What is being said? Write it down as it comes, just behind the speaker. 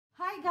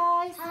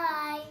guys!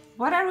 Hi!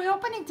 What are we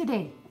opening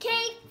today?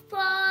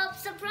 CakePop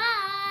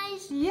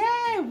surprise!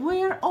 Yeah,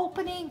 we're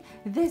opening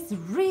this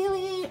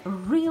really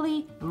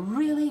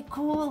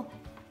cool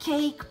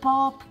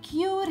CakePop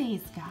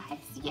Cuties, guys.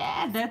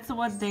 Yeah, that's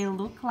what they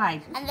look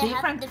like. And they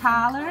different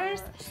have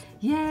colors.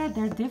 Yeah,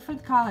 they're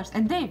different colors.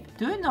 And Dave,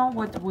 do you know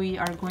what we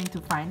are going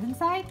to find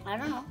inside? I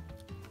don't know.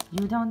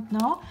 You don't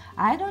know?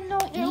 I don't know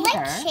They're either.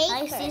 like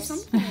shakers. I see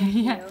something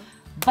Yeah.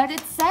 But it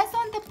says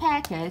on the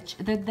package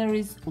that there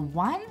is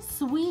one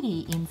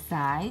sweetie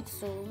inside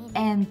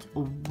and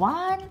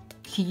one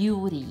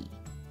cutie.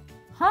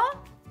 Huh?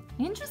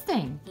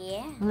 Interesting.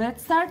 Yeah.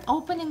 Let's start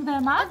opening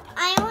them up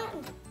I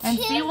want and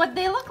see what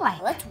they look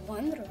like. Let's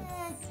wonder.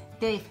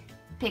 Dave,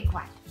 pick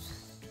one.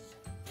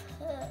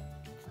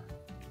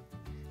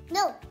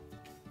 No.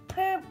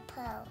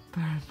 Purple.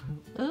 Purple.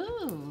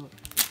 Ooh.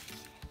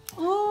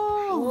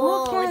 Ooh,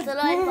 look at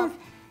this.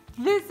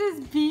 This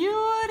is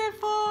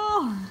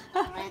beautiful.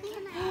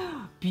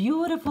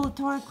 Beautiful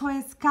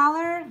turquoise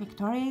color.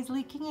 Victoria is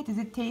licking it. Is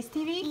it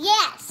tasty, Vic?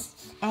 Yes.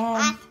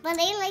 And but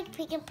I like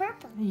pink and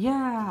purple.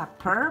 yeah,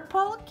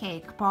 purple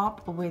cake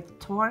pop with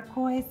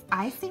turquoise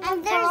icing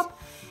on top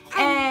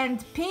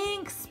and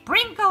pink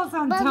sprinkles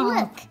on top. But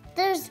look,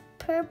 there's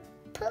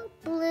purple,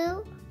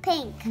 blue,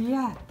 pink.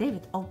 Yeah,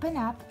 David, open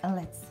up and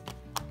let's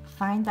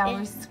find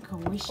our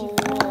squishy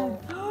one.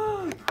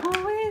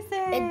 Who is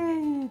it?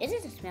 Is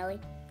it smelly?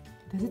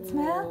 Does it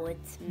smell? Oh, it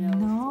smells.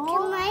 No.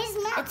 Can I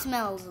smell? It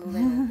smells a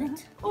little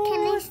bit.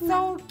 Oh,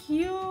 so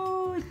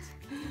cute.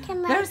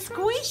 They're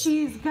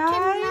squishies,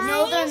 guys.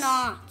 No, they're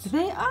not.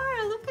 They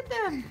are. Look at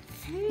them.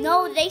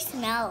 No, they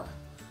smell.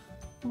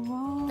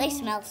 Whoa. They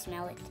smell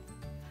it.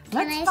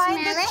 Let's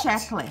find the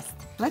checklist.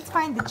 Let's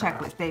find the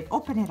checklist, Dave.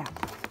 Open it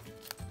up.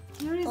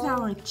 Here is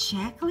our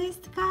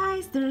checklist,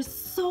 guys. There's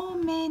so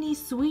many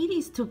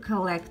sweeties to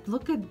collect.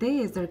 Look at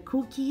this. There are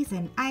cookies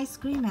and ice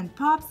cream and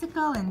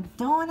popsicle and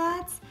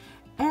donuts.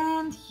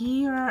 And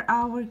here are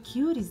our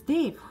cuties.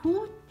 Dave,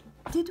 who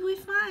did we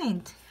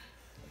find?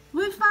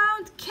 We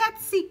found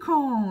Catsy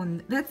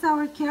Cone. That's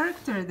our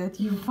character that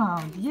you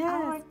found. Yes.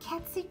 Our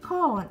Catsy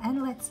Cone.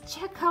 And let's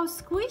check how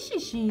squishy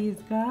she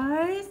is,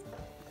 guys.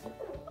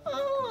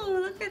 Oh,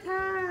 look at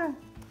her.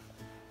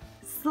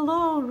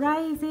 Slow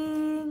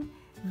rising.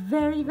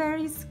 Very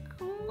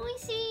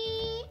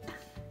squishy.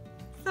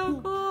 So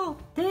cool.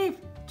 Dave,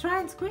 try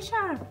and squish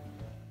her.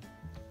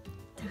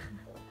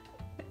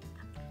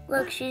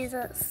 Look, she's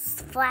a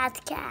flat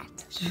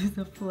cat. She's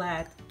a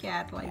flat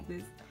cat like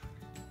this.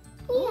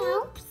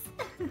 Meow. Oops.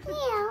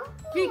 Meow.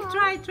 Big,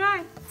 try.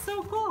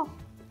 So cool.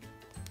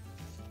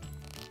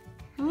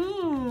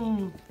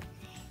 Ooh.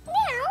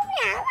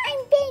 Now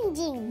I'm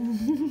bending.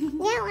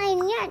 Now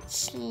I'm not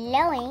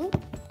slowing.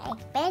 I'm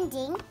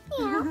bending.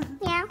 Meow.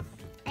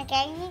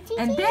 Okay.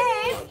 And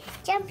Dave,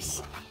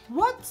 jumps.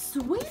 what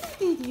sweetie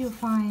did you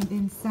find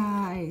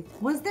inside?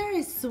 Was there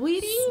a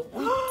sweetie?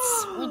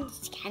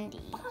 Sweet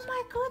candy. Oh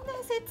my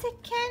goodness, it's a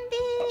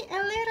candy,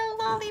 a little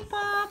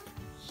lollipop.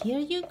 Here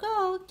you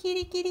go,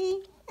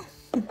 kitty.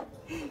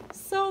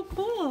 So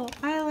cool.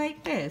 I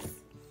like this.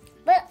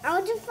 But I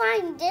want to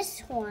find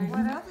this one.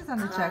 What else is on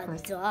the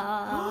checklist?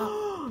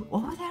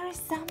 Oh, there is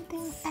something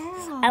else.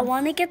 I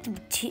want to get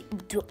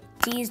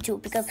these two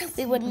because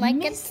we might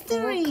get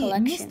the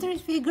collection. Mystery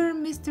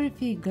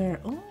figure.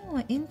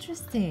 Oh,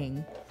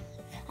 interesting.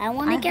 I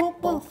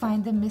hope we'll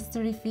find the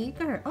mystery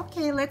figure.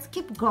 Okay, let's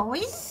keep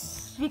going.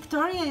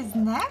 Victoria is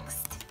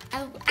next.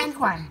 Pick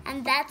one.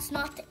 And that's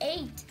not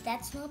 8.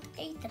 That's not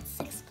 8. That's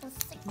 6 plus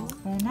 6.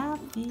 Open up,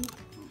 Vic.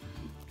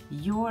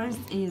 Yours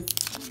is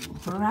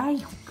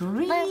bright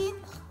green.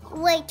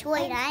 Wait,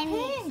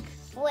 pink.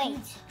 Wait.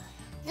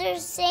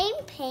 There's same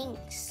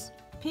pinks.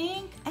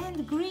 Pink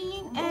and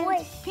green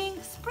and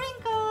pink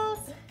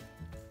sprinkles.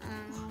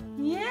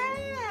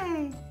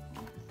 Yay!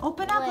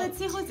 Open up, let's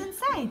see who's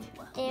inside.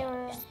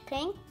 There's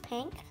pink,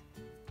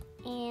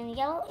 and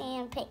yellow,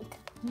 and pink.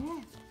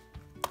 Yeah.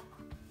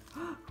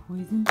 Who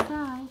is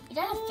inside?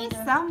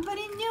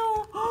 Somebody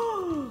new.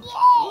 Oh,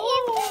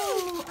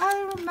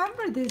 I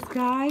remember this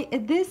guy.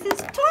 This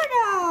is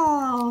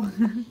Tortel.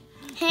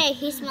 Hey,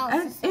 he smells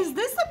the same. Is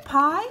this a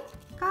pie,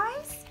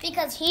 guys?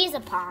 Because he's a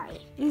pie.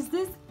 Is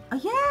this?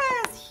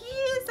 Yes, he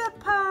is a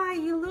pie.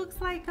 He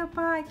looks like a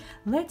pie.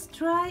 Let's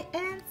try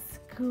and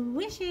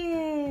squish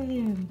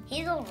him.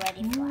 He's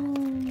already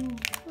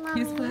flat.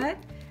 He's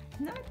flat?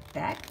 Not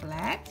that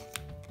flat.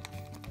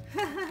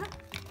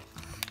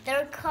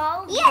 They're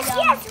called...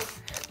 Yes!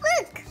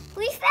 Look!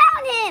 We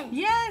found him!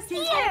 Yes,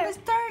 his name is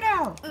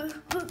Turtle.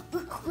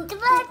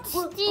 But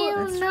do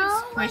you know...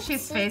 Squish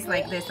his face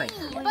like this, like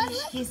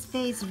squish his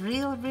face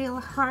real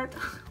hard.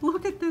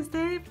 Look at this,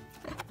 Dave.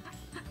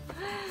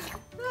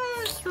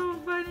 That's so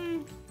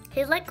funny.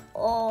 He's like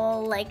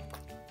all like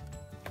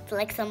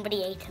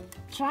somebody ate him.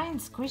 Try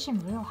and squish him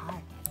real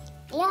hard.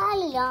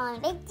 Yeah,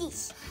 like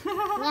this.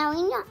 Now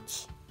we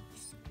not.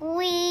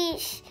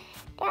 Squish.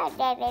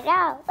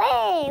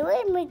 Hey, what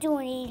am I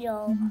doing,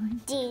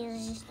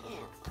 This.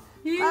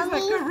 He's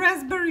like a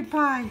raspberry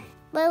pie.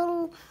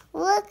 Well,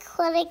 look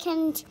what I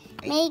can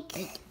make.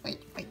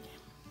 Wait.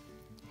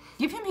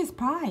 Give him his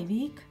pie,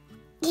 Vic.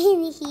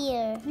 In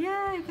here.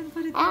 Yeah, you can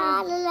put it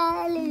Ah, there.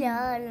 la la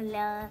la la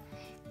la.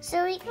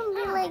 So we can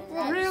be like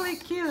this. Really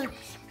cute.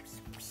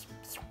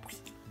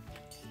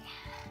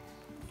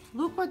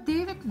 Look what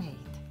David made.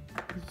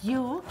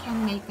 You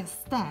can make a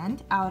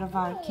stand out of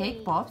our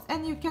cake pops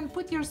and you can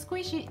put your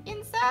squishy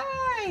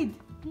inside.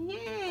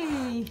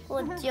 Yay!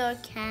 With your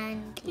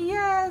candy.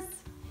 Yes,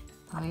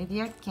 with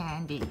your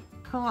candy.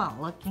 Cool,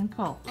 looking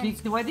cool.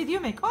 What did you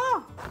make?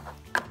 Oh,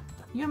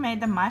 you made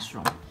the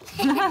mushroom.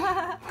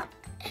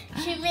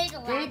 She made a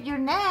lot. Babe, you're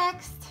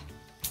next.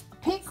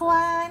 Pick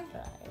one.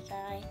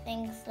 I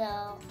think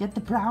so. Get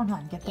the brown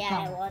one. Get the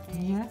brown I one.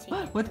 want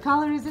Yeah. What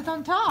color is it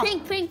on top?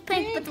 Pink, pink,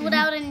 pink, but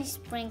without any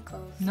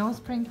sprinkles. No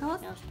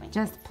sprinkles? No sprinkles.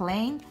 Just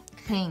plain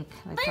pink.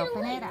 Let's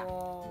open it up.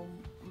 Whoa,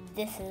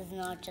 this is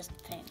not just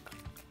pink.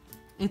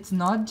 It's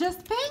not just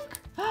pink?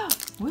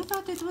 We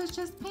thought it was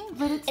just pink,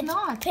 but it's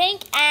not.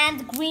 Pink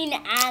and green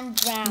and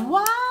brown.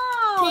 Wow!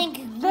 Pink,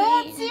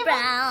 That's green, even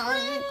brown.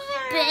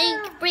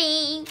 prettier. Pink,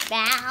 green,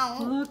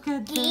 brown. Look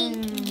at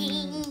Green, this.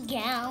 green,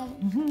 brown.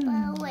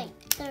 Mhm. Wait,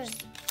 there's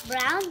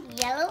brown,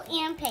 yellow,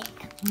 and pink.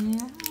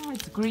 Yeah,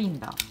 it's green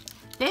though.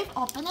 Dave,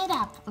 open it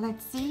up.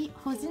 Let's see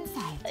who's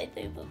inside. I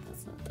think that this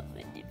is the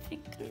mini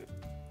finger.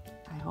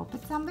 I hope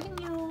it's somebody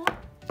new.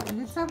 Is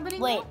it somebody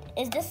Wait,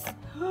 is this?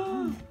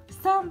 new?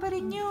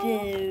 Somebody new.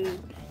 Dude,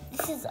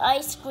 this is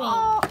ice cream.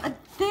 Oh,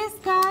 this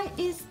guy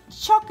is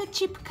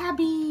Chocochip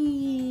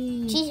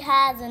Cubby. She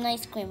has an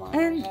ice cream on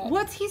her And head.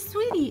 what's his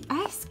sweetie?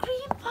 Ice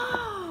cream?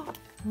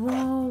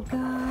 Whoa,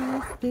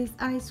 guys, this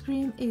ice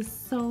cream is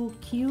so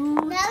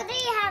cute. Now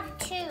they have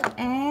two.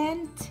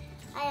 And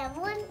I have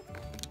one.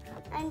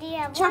 And they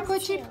have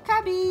Chocochip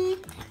Cubby.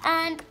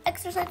 And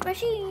exercise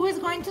machine. Who is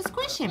going to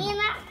squish him? And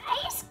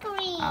ice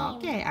cream.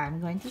 Okay, I'm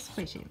going to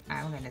squish him.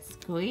 I'm going to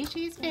squish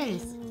his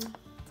face.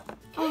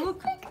 Oh,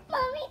 look.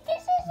 Mommy,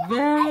 this is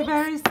Very,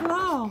 very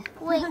slow.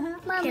 Wait,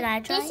 Mommy, Can I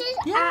try? this is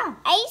Yeah.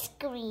 ice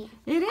cream.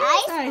 It is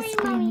Ice ice cream,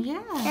 cream, Mommy.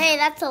 yeah. Hey,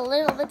 that's a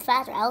little bit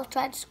faster. I'll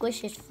try to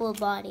squish his full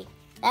body.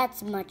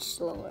 That's much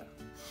slower.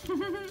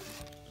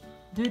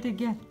 Do it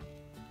again.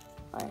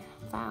 I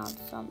found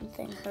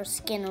something. Her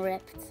skin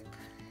ripped.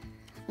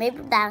 Maybe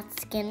that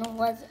skin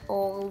was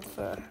old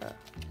for her.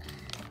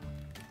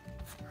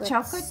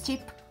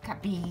 Chocochip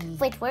Cubby.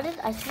 Wait, where did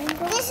ice cream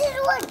go? This is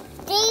what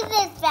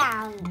David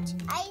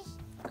found.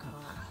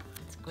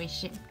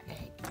 Squish it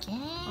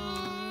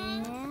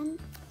again.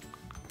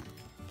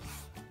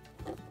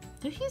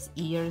 Do his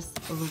ears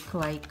look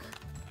like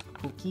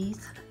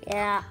cookies?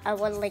 Yeah, I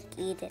would like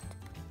eat it.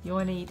 You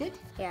want to eat it?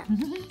 Yeah.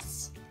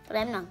 But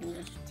I'm not gonna eat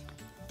it.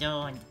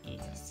 Don't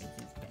eat it.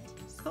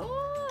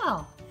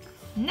 Cool.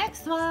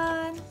 Next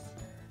one.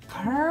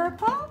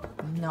 Purple?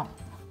 No.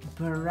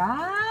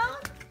 Brown?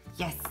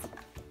 Yes.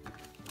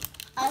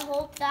 I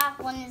hope that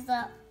one is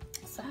a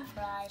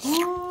surprise.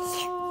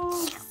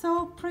 Oh,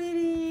 so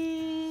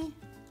pretty.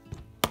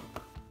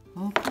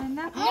 Open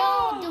up.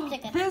 No,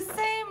 duplicate. The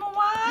same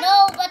one?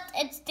 No, but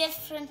it's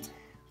different.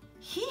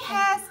 He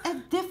has a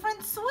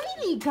different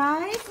sweetie,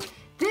 guys.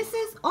 This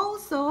is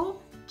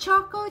also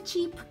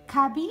Chocochip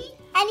Cubby,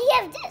 And he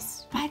has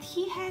this. but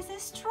he has a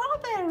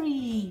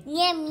strawberry.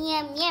 Yum,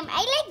 yum, yum.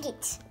 I like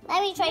it.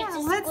 Let me try Yeah, to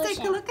let's squish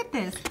take a it. look at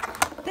this.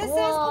 This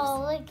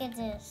Whoa, look at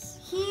this.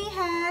 is, he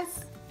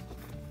has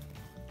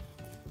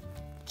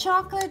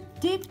chocolate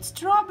dipped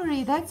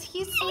strawberry. That's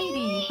his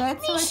sweetie.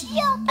 That's what.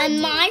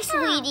 And my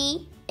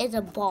sweetie is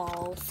a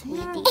ball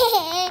sweetie.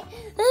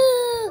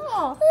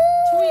 Oh,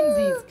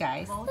 twinsies,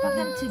 guys. Both of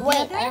them together.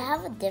 Wait, I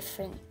have a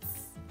difference.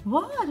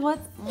 What? What?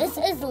 This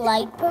is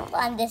light purple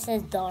and this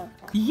is dark.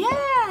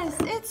 Yes,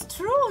 it's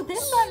true.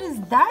 This one is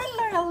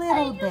darker a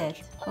little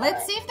bit.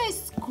 Let's see if they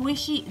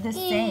squishy the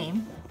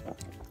same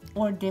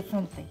or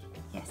differently.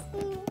 Yes.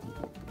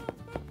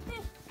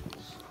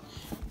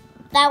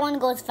 That one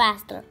goes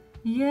faster.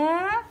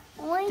 Yeah?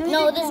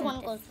 No, this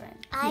one goes faster.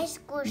 I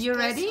squished You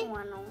ready? this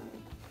one.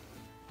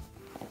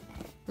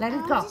 Let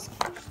it go.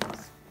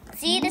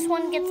 See, this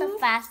one gets up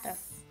faster.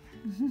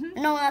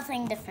 No,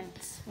 nothing different.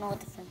 No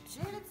difference.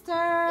 It's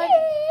turn.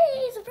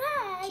 Yay,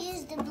 surprise!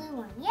 Here's the blue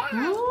one.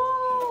 Yeah.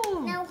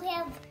 Ooh. Now we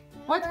have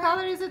What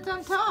color is it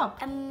on top?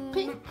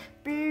 Pink.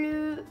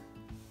 blue,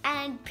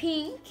 and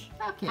pink,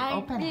 Okay,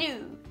 and open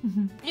it.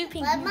 blue. Blue,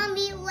 pink. But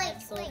Mommy, wait.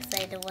 I'm so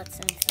excited what's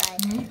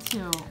inside. Me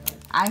too.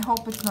 I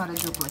hope it's not a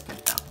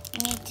duplicate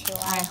though. Me too.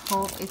 I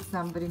hope it's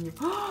somebody new.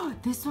 Oh,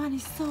 this one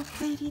is so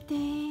pretty,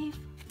 Dave.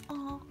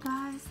 Oh,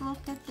 guys, look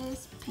at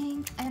this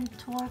pink and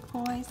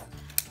turquoise.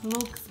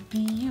 Looks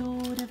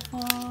beautiful.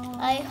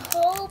 I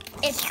hope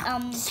it's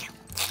one.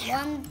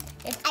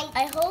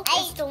 I hope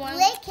it's the one.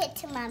 Lick it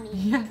to Mommy.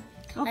 Yeah.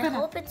 I Open up.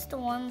 hope it's the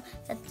one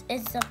that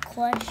is a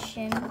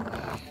question.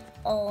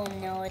 Oh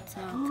no, it's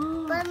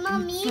not. But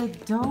Mommy,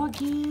 It's a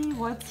doggy.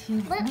 What's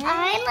his but name?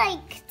 I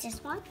like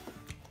this one.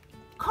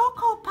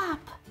 Cocoa Pop.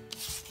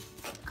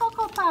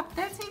 Cocoa Pop,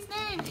 that's his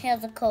name.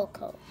 Here's a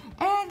cocoa.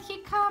 And he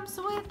comes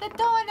with the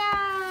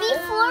donut.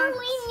 Before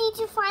we need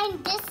to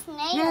find this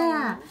nail.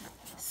 Yeah.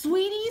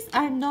 Sweeties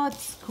are not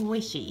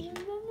squishy.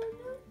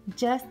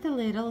 Just a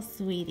little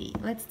sweetie.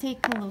 Let's take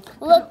a look.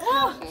 Look.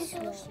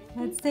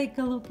 Let's take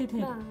a look at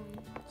him.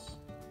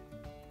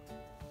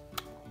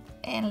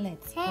 And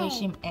let's push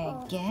him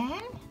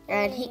again.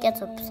 And he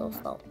gets up so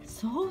slow.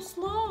 So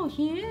slow,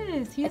 he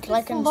is. He's It's the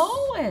like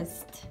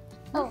slowest.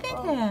 Look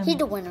at him. He's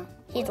the winner.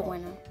 He's the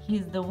winner.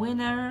 He's the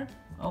winner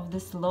of the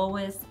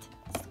slowest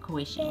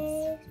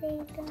squishies.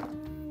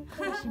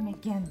 Push him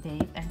again,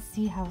 Dave, and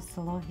see how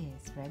slow he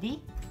is.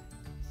 Ready?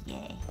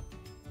 Yay.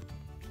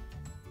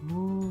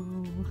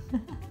 Ooh.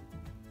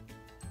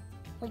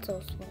 What's so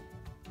slow?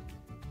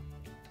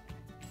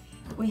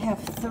 We have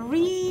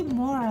 3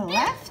 more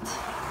left.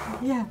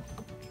 Yeah.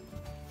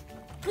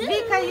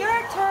 Vika,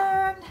 your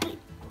turn.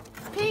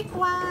 Pick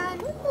one.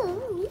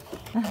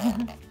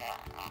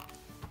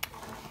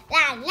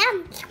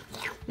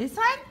 This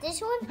one?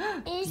 This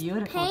one is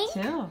Beautiful pink.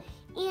 too.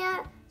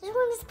 And this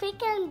one is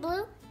pink and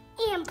blue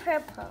and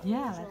purple.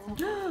 Yeah,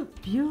 that's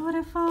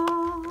beautiful.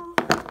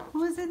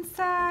 Who's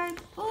inside?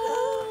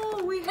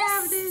 Oh, we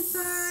have this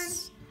one.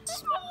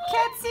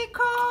 Catsy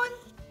Cone.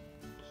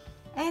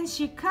 And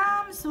she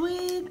comes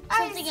with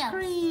Something ice else.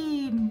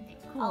 cream.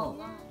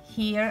 Cool.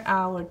 Here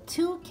are our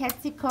 2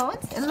 Catsy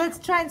Cones. And let's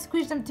try and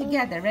squish them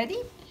together.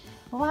 Ready?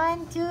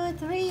 1, 2,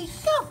 3,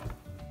 go.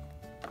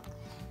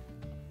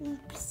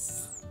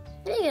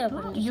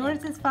 Oh,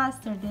 yours is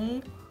faster,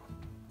 Dave.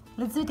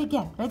 Let's do it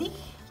again. Ready?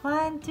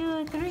 1,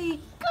 2, 3,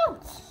 go.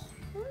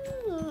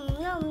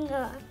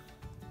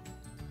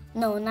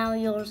 No, now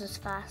yours is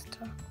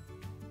faster.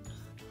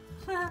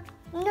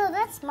 No,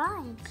 that's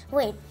mine.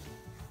 Wait.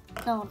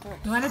 No,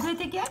 You want to do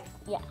it again?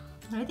 yeah.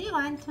 Ready?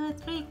 1, 2,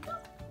 3, go.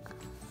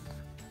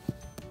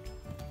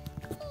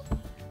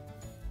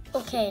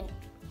 Okay,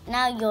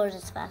 now yours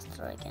is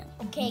faster again.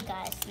 Okay,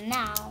 guys,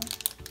 now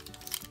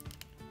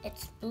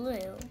It's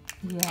blue,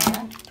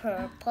 Yeah.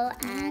 purple,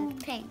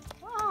 and pink.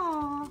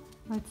 Oh,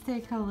 let's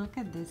take a look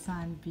at this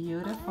one.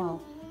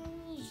 Beautiful.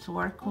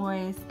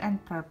 Turquoise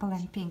and purple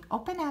and pink.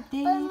 Open up,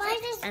 Dave. but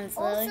mine is I'm so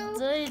also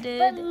excited.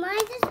 but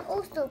mine is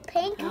also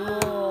pink.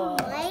 Whoa.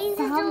 Mine is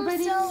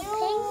Somebody also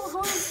new.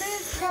 Who's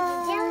this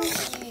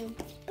guy?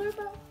 pink.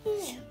 Purple.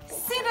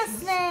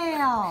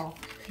 Cinnasnail.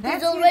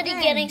 That's He's his already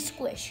name. getting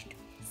squished.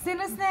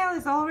 Cinnasnail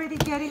is already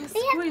getting He has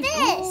squished.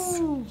 this.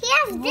 Ooh. He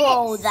has this.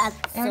 Whoa,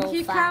 that's And so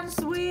he fast.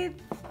 comes with,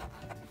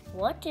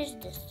 What is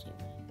this?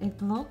 it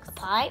looks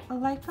Pie?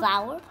 like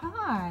Flower? a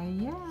pie.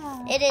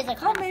 Yeah. It is a Oh,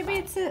 kind of maybe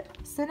it's a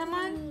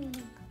cinnamon?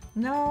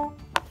 No.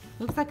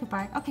 Looks like a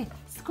pie. Okay,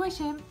 squish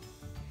him.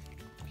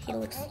 He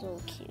looks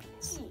so cute.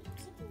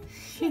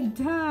 He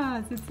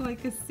does. It's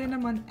like a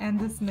cinnamon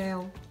and a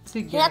snail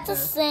together. That's a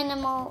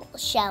cinnamon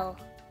shell.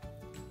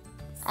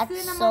 That's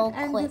Cinnamon so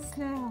and quick. a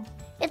snail.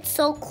 It's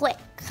so quick.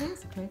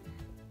 It's quick.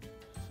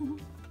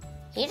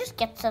 He just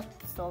gets up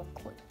so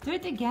quick. Do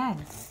it again.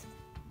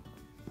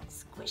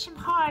 Squish him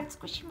hard.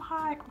 Squish him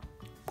hard.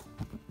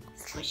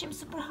 Squish him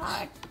super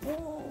hard.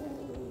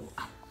 Ooh.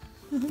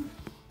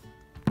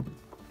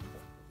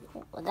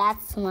 Well,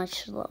 that's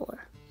much slower.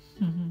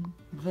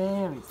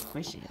 Very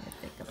squishy. Let's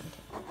take a look.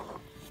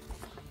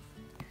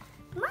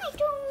 My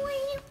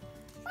toy.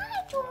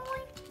 My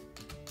toy.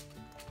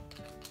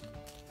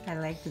 I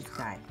like this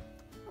guy.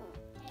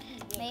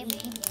 Maybe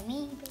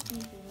me.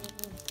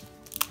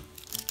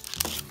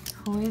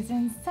 Who is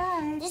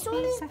inside? This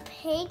one is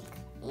pink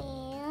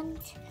and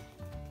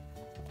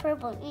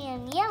purple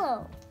and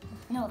yellow.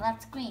 No,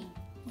 that's green.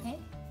 Okay?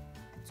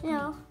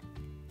 No.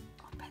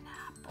 Open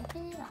up.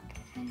 Open it up.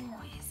 Who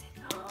is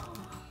it?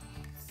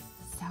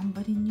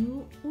 Somebody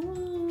new.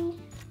 Ooh.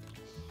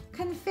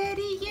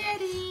 Confetti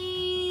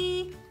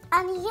Yeti.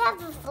 And he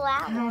has a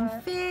flower.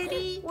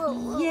 Confetti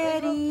Whoa.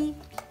 Yeti.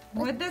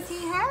 What does he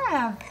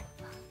have?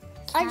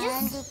 I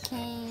just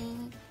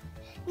cane.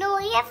 No,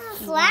 he has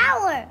a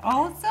flower.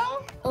 Also?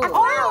 A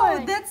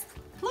flower. That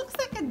looks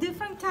like a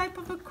different type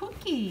of a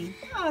cookie.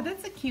 Oh,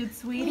 that's a cute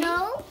sweetie.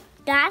 No,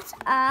 that's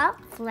a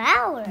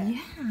flower.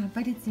 Yeah,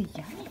 but it's a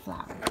yummy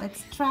flower.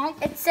 Let's try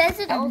It says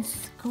it all. and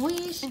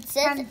squish It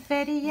says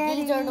Confetti Yeti.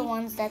 These are the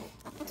ones that.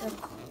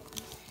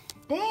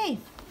 Dave,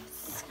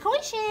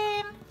 squish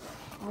him.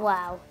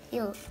 Wow.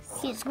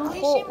 He's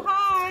Squish cold. him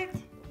hard.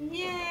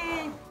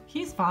 Yay.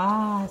 He's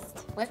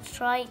fast. Let's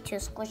try to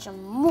squish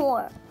him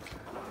more.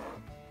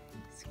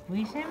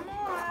 Squish him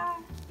more.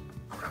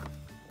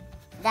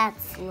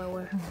 That's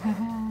slower.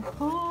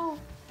 Cool.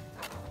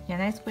 Can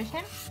I squish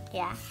him?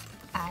 Yeah.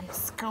 And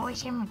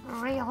squish him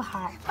real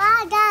hard.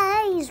 Bye,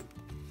 guys.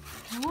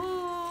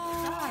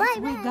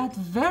 Whoa. We got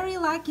very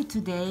lucky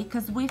today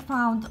because we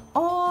found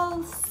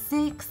all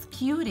 6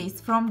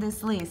 cuties from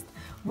this list.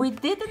 We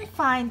didn't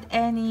find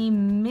any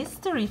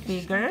mystery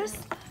figures,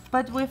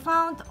 but we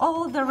found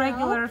all the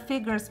regular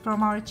figures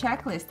from our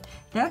checklist.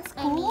 That's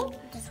cool.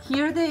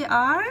 Here they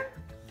are,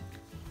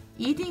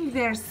 eating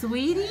their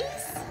sweeties.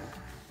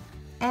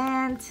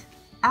 And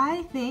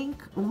I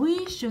think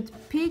we should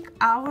pick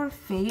our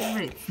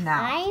favorites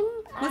now.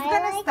 Who's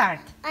gonna start?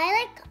 I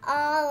like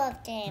all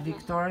of them.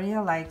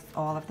 Victoria likes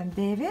all of them.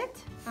 David?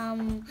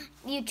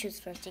 You choose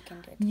first. You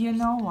can do it. You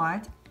know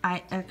what?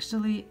 I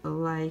actually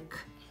like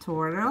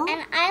Tortel.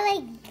 And I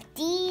like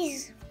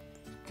these.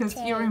 Because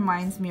it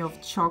reminds me of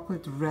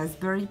chocolate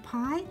raspberry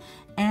pie.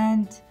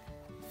 And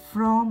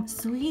from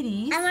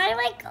Sweeties, And I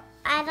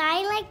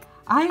like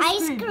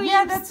ice cream cream.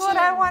 Yeah, that's what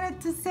I too.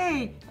 wanted to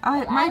say.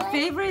 My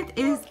favorite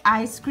is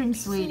ice cream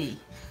sweetie.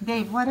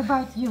 Dave, what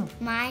about you?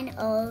 Mine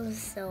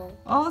also.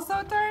 Also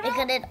Turtle?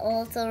 Because it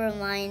also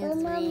reminds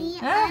me. Mommy,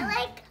 Yeah. I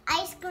like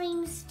ice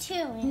creams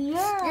too.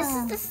 Yeah. This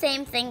is the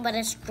same thing, but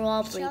a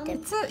strawberry. You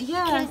It's a, can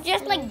yeah.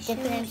 just like dip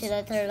it into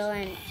the turtle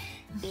and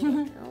eat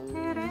it.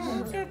 It is.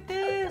 Look at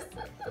this.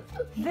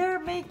 They're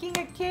making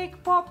a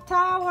cake pop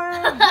tower.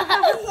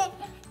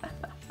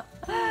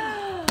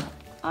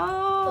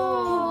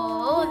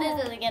 Oh,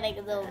 this is getting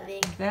so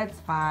big. That's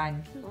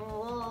fun.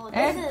 Oh, this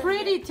And is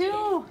pretty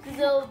too.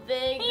 so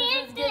big.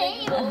 This is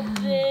getting so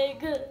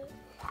big.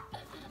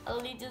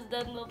 I'll need to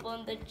stand up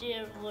on the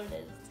chair for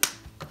this.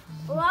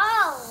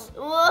 Wow.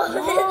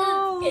 Whoa,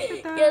 Whoa, look this at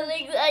is that.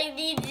 getting, I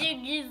need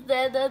you to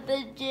stand on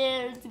the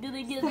chair. It's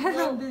gonna get Stand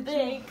so on the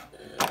chair. big.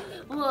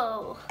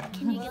 Whoa.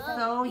 Can you get that?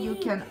 So you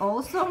can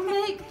also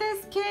make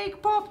this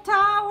cake pop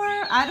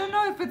tower. I don't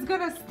know if it's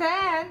gonna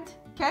stand.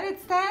 Can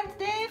it stand,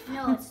 Dave?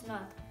 No, it's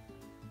not.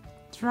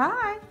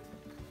 Try.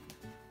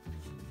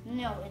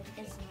 No, it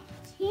is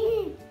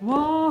not.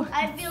 Whoa.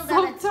 I feel so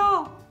that it's-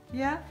 tall.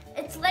 Yeah.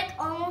 It's like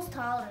almost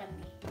taller than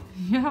me.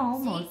 Yeah,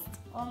 almost. See?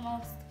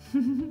 Almost.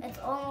 It's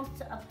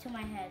almost up to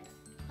my head.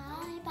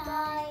 Bye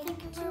bye.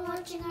 Thank you for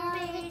watching our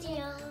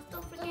video.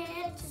 Don't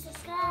forget to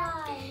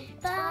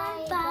subscribe.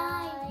 Bye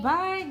bye.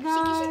 Bye,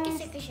 guys.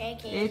 Shake it,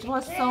 shake it. It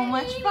was so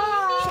much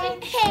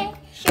fun. Shake, shake,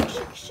 shake,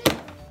 shake, shake.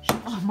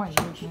 Oh my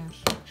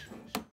goodness.